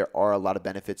pump, there are a lot of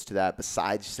benefits to that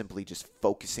besides simply just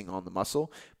focusing on the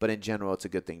muscle, but in general, it's a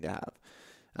good thing to have.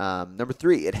 Number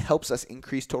 3, it helps us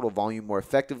increase total volume more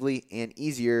effectively and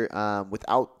easier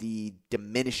without the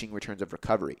diminishing returns of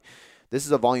recovery. This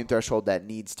is a volume threshold that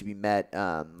needs to be met,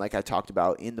 like I talked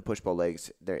about in the push-pull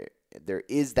legs. There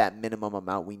is that minimum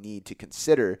amount we need to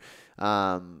consider,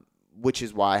 which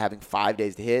is why having 5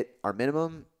 days to hit our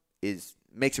minimum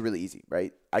makes it really easy,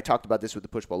 right? I talked about this with the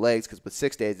push-pull legs because with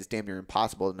 6 days, it's damn near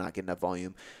impossible to not get enough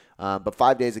volume. But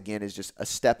 5 days, again, is just a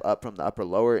step up from the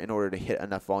upper-lower in order to hit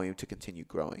enough volume to continue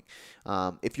growing.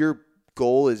 If your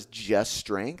goal is just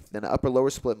strength, then an upper-lower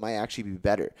split might actually be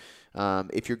better.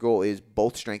 If your goal is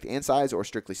both strength and size or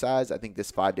strictly size, I think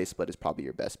this 5-day split is probably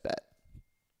your best bet.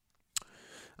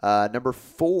 Number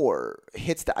 4,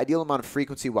 hits the ideal amount of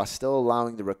frequency while still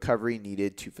allowing the recovery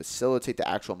needed to facilitate the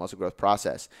actual muscle growth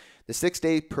process. The 6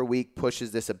 days per week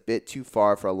pushes this a bit too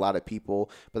far for a lot of people,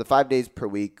 but the 5 days per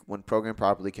week, when programmed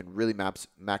properly, can really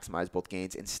maximize both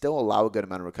gains and still allow a good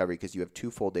amount of recovery because you have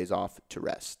 2 full days off to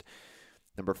rest.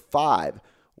 Number 5,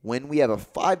 when we have a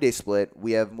 5-day split,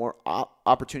 we have more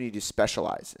opportunity to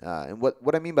specialize. And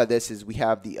what I mean by this is we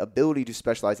have the ability to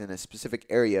specialize in a specific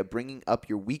area, bringing up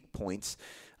your weak points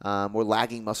or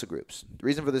lagging muscle groups. The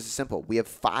reason for this is simple. We have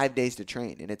 5 days to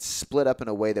train, and it's split up in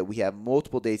a way that we have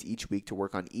multiple days each week to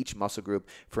work on each muscle group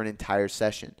for an entire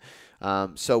session.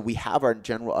 So we have our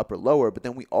general upper lower, but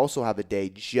then we also have a day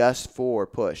just for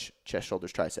push, chest,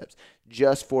 shoulders, triceps,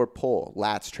 just for pull,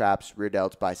 lats, traps, rear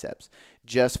delts, biceps,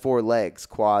 just for legs,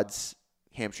 quads,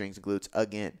 hamstrings, and glutes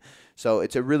again. So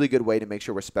it's a really good way to make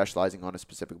sure we're specializing on a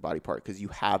specific body part because you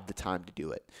have the time to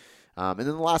do it. And then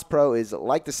the last pro is,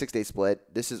 like the 6-day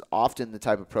split, this is often the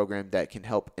type of program that can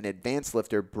help an advanced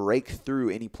lifter break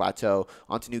through any plateau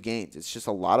onto new gains. It's just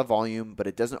a lot of volume, but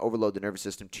it doesn't overload the nervous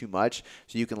system too much,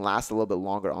 so you can last a little bit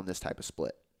longer on this type of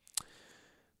split.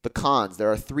 The cons.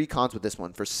 There are 3 cons with this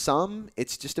one. For some,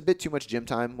 it's just a bit too much gym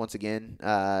time. Once again,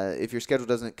 if your schedule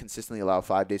doesn't consistently allow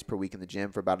 5 days per week in the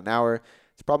gym for about an hour,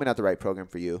 it's probably not the right program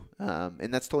for you.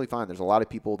 And that's totally fine. There's a lot of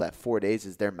people that 4 days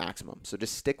is their maximum. So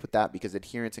just stick with that because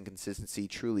adherence and consistency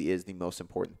truly is the most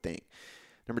important thing.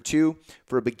 Number 2,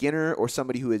 for a beginner or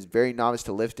somebody who is very novice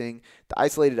to lifting, the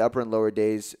isolated upper and lower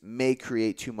days may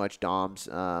create too much DOMs,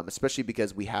 especially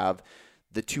because we have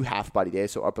the 2 half body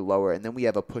days, so upper lower, and then we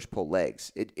have a push-pull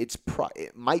legs. It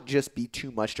might just be too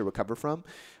much to recover from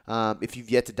if you've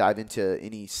yet to dive into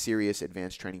any serious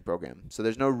advanced training program. So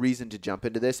there's no reason to jump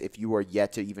into this if you are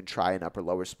yet to even try an upper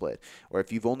lower split. Or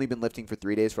if you've only been lifting for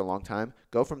 3 days for a long time,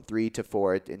 go from 3 to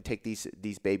 4 and take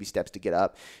these baby steps to get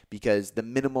up, because the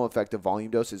minimal effective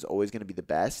volume dose is always going to be the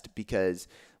best. Because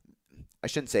I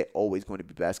shouldn't say always going to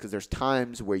be best, because there's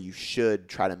times where you should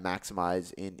try to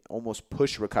maximize and almost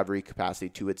push recovery capacity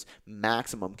to its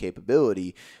maximum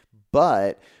capability.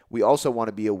 But we also want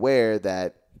to be aware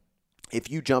that if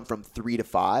you jump from 3 to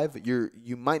 5,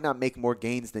 you might not make more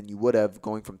gains than you would have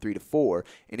going from 3 to 4.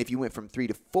 And if you went from 3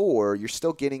 to 4, you're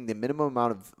still getting the minimum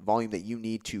amount of volume that you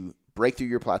need to break through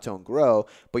your plateau and grow,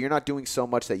 but you're not doing so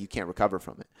much that you can't recover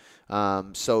from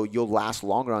it. So you'll last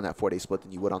longer on that 4-day split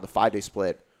than you would on the 5-day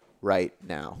split right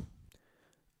now.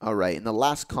 All right, and the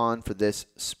last con for this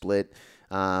split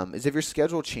is if your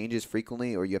schedule changes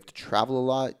frequently or you have to travel a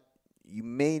lot, you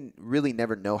may really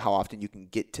never know how often you can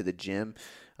get to the gym.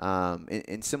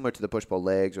 And similar to the push-pull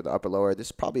legs or the upper-lower,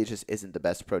 this probably just isn't the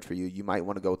best approach for you. You might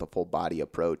want to go with a full-body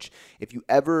approach. If you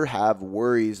ever have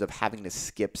worries of having to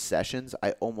skip sessions,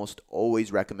 I almost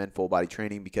always recommend full-body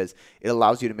training because it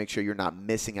allows you to make sure you're not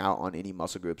missing out on any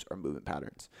muscle groups or movement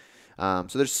patterns. So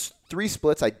there's 3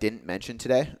 splits I didn't mention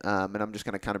today, and I'm just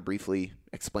going to kind of briefly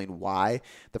explain why.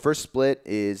 The first split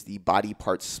is the body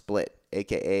part split,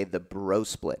 aka the bro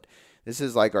split. This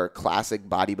is like our classic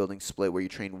bodybuilding split where you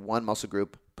train one muscle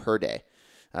group per day.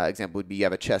 Example would be you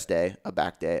have a chest day, a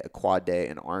back day, a quad day,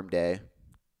 an arm day,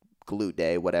 glute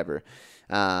day, whatever.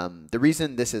 The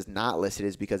reason this is not listed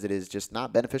is because it is just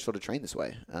not beneficial to train this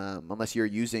way unless you're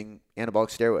using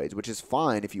anabolic steroids, which is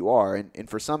fine if you are. And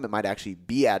for some, it might actually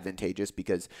be advantageous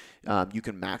because you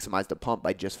can maximize the pump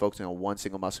by just focusing on one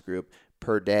single muscle group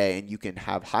per day, and you can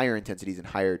have higher intensities and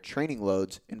higher training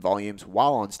loads and volumes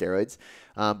while on steroids.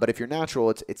 But if you're natural,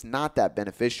 it's not that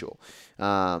beneficial.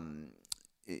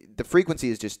 The frequency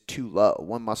is just too low,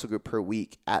 one muscle group per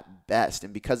week at best.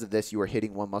 And because of this, you are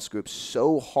hitting one muscle group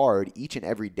so hard each and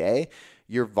every day,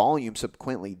 your volume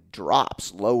subsequently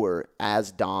drops lower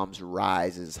as DOMS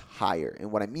rises higher.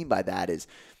 And what I mean by that is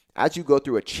as you go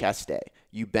through a chest day,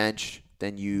 you bench,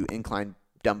 then you incline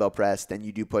dumbbell press, then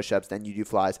you do push-ups, then you do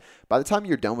flies. By the time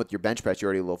you're done with your bench press, you're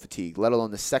already a little fatigued, let alone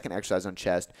the second exercise on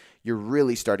chest, you're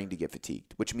really starting to get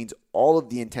fatigued, which means all of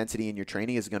the intensity in your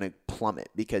training is going to plummet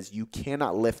because you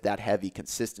cannot lift that heavy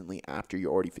consistently after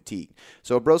you're already fatigued.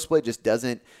 So a bro split just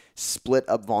doesn't split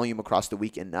up volume across the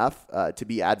week enough to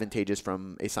be advantageous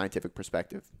from a scientific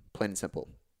perspective, plain and simple.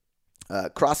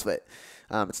 CrossFit,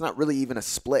 it's not really even a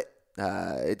split.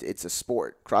 It's a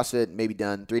sport. CrossFit may be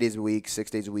done 3 days a week, 6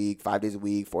 days a week, 5 days a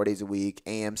week, 4 days a week,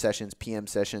 AM sessions, PM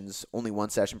sessions, only one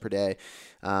session per day.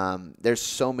 There's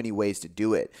so many ways to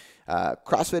do it.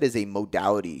 CrossFit is a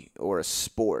modality or a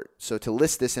sport. So to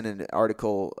list this in an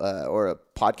article or a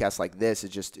podcast like this,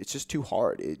 it's just too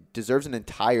hard. It deserves an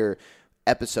entire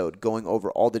episode going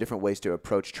over all the different ways to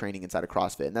approach training inside of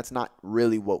CrossFit. And that's not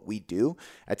really what we do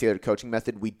at Tailored Coaching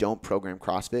Method. We don't program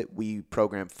CrossFit. We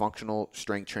program functional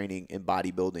strength training and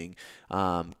bodybuilding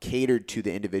catered to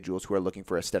the individuals who are looking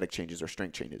for aesthetic changes or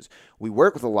strength changes. We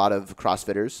work with a lot of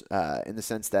CrossFitters in the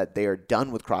sense that they are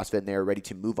done with CrossFit and they are ready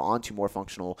to move on to more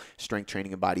functional strength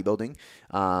training and bodybuilding.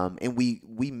 And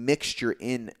we mixture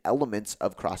in elements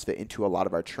of CrossFit into a lot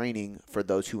of our training for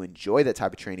those who enjoy that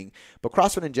type of training. But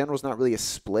CrossFit in general is not really a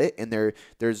split, and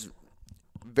there's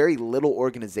very little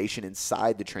organization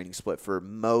inside the training split for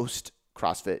most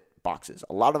CrossFit boxes.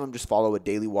 A lot of them just follow a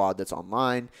daily WOD that's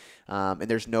online, and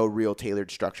there's no real tailored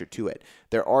structure to it.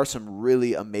 There are some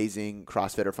really amazing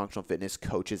CrossFit or functional fitness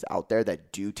coaches out there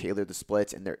that do tailor the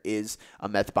splits, and there is a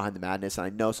method behind the madness, and I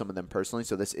know some of them personally,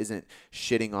 so this isn't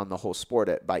shitting on the whole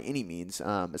sport by any means,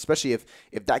 especially if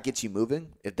that gets you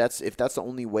moving. If that's the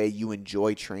only way you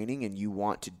enjoy training and you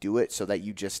want to do it so that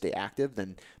you just stay active,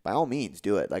 then by all means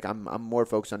do it. Like I'm more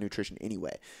focused on nutrition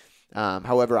anyway.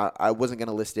 However, I wasn't going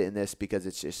to list it in this because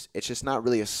it's just not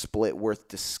really a split worth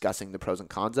discussing the pros and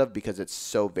cons of because it's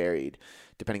so varied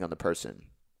depending on the person.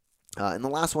 And the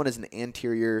last one is an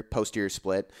anterior-posterior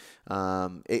split.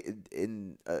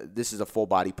 This is a full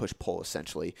body push-pull,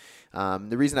 essentially.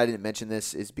 The reason I didn't mention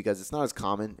this is because it's not as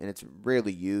common and it's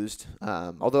rarely used,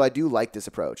 although I do like this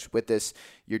approach. With this,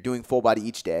 you're doing full body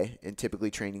each day and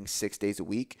typically training 6 days a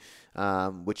week,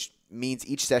 which means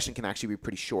each session can actually be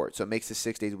pretty short. So it makes the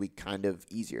 6 days a week kind of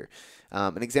easier.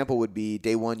 An example would be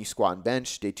day 1, you squat and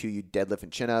bench. Day 2, you deadlift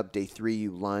and chin up. Day 3,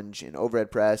 you lunge and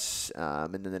overhead press.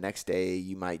 And then the next day,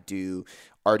 you might do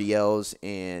RDLs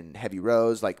and heavy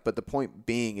rows. But the point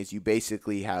being is you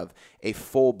basically have a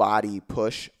full body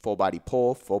push, full body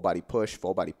pull, full body push,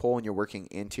 full body pull, and you're working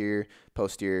anterior,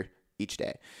 posterior each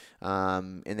day.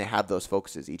 And they have those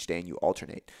focuses each day and you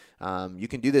alternate. You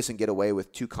can do this and get away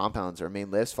with 2 compounds or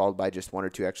main lifts followed by just 1 or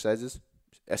 2 exercises,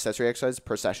 accessory exercises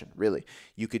per session, really.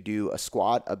 You could do a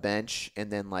squat, a bench,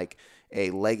 and then like a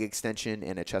leg extension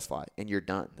and a chest fly, and you're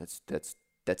done.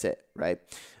 That's it, right?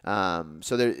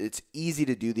 So it's easy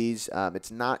to do these.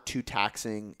 It's not too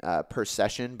taxing per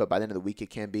session, but by the end of the week it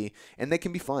can be. And they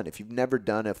can be fun. If you've never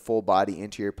done a full body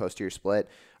anterior posterior split,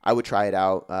 I would try it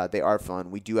out. They are fun.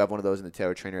 We do have one of those in the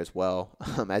Tailored Trainer as well.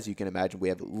 As you can imagine, we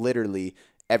have literally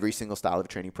every single style of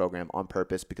training program on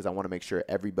purpose because I want to make sure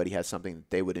everybody has something that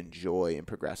they would enjoy and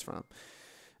progress from.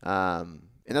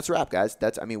 And that's a wrap, guys.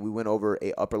 We went over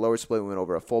a upper lower split. We went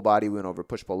over a full body. We went over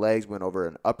push-pull legs. We went over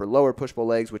an upper lower push-pull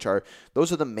legs,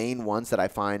 those are the main ones that I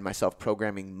find myself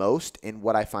programming most and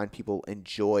what I find people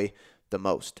enjoy the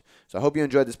most. So I hope you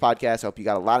enjoyed this podcast. I hope you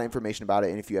got a lot of information about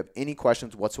it. And if you have any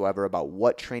questions whatsoever about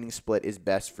what training split is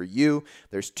best for you,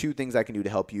 there's 2 things I can do to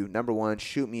help you. Number 1,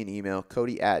 shoot me an email,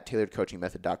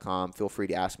 cody@tailoredcoachingmethod.com. Feel free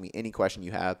to ask me any question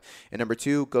you have. And number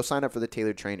 2, go sign up for the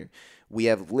Tailored Trainer. We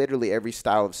have literally every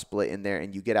style of split in there,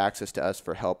 and you get access to us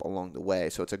for help along the way.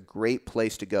 So it's a great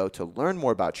place to go to learn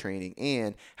more about training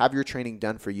and have your training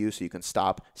done for you so you can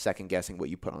stop second guessing what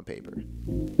you put on paper.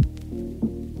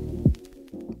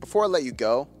 Before I let you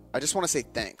go, I just want to say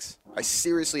thanks. I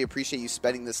seriously appreciate you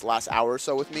spending this last hour or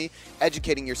so with me,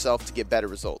 educating yourself to get better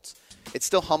results. It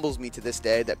still humbles me to this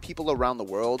day that people around the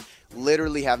world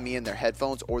literally have me in their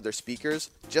headphones or their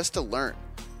speakers just to learn.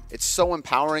 It's so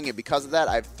empowering, and because of that,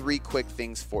 I have 3 quick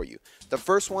things for you. The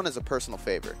first one is a personal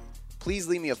favor. Please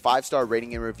leave me a 5-star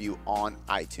rating and review on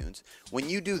iTunes. When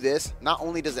you do this, not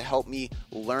only does it help me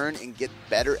learn and get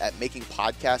better at making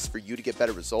podcasts for you to get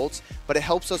better results, but it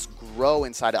helps us grow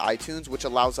inside of iTunes, which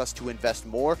allows us to invest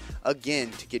more, again,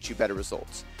 to get you better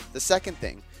results. The second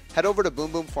thing, head over to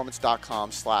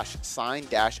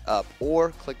boomboomperformance.com/sign-up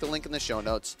or click the link in the show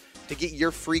notes to get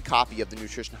your free copy of the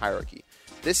Nutrition Hierarchy.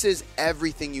 This is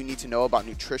everything you need to know about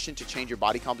nutrition to change your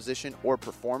body composition or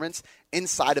performance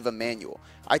inside of a manual.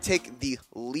 I take the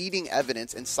leading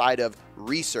evidence inside of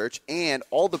research and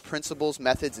all the principles,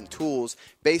 methods, and tools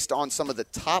based on some of the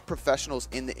top professionals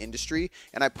in the industry,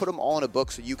 and I put them all in a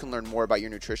book so you can learn more about your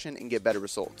nutrition and get better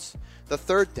results. The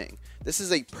third thing, this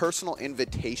is a personal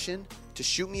invitation to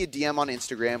shoot me a DM on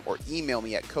Instagram or email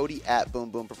me at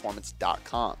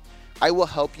cody@boomboomperformance.com. I will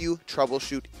help you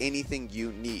troubleshoot anything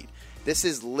you need. This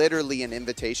is literally an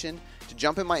invitation to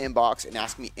jump in my inbox and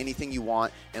ask me anything you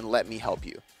want and let me help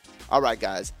you. All right,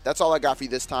 guys, that's all I got for you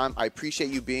this time. I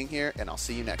appreciate you being here, and I'll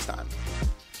see you next time.